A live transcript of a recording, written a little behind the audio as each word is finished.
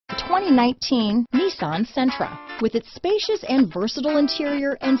2019 Nissan Sentra. With its spacious and versatile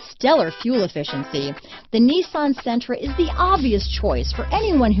interior and stellar fuel efficiency, the Nissan Sentra is the obvious choice for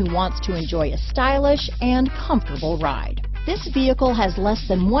anyone who wants to enjoy a stylish and comfortable ride. This vehicle has less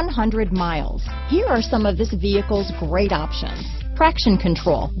than 100 miles. Here are some of this vehicle's great options: traction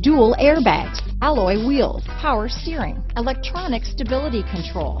control, dual airbags, alloy wheels, power steering, electronic stability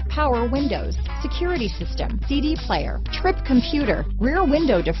control, power windows, security system, CD player, trip computer, rear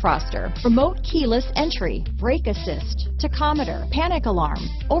window defroster, remote keyless entry, brake assist, tachometer, panic alarm,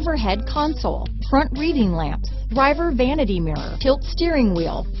 overhead console, front reading lamps, driver vanity mirror, tilt steering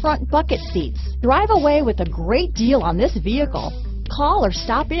wheel, front bucket seats. Drive away with a great deal on this vehicle. Call or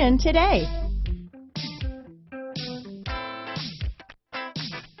stop in today.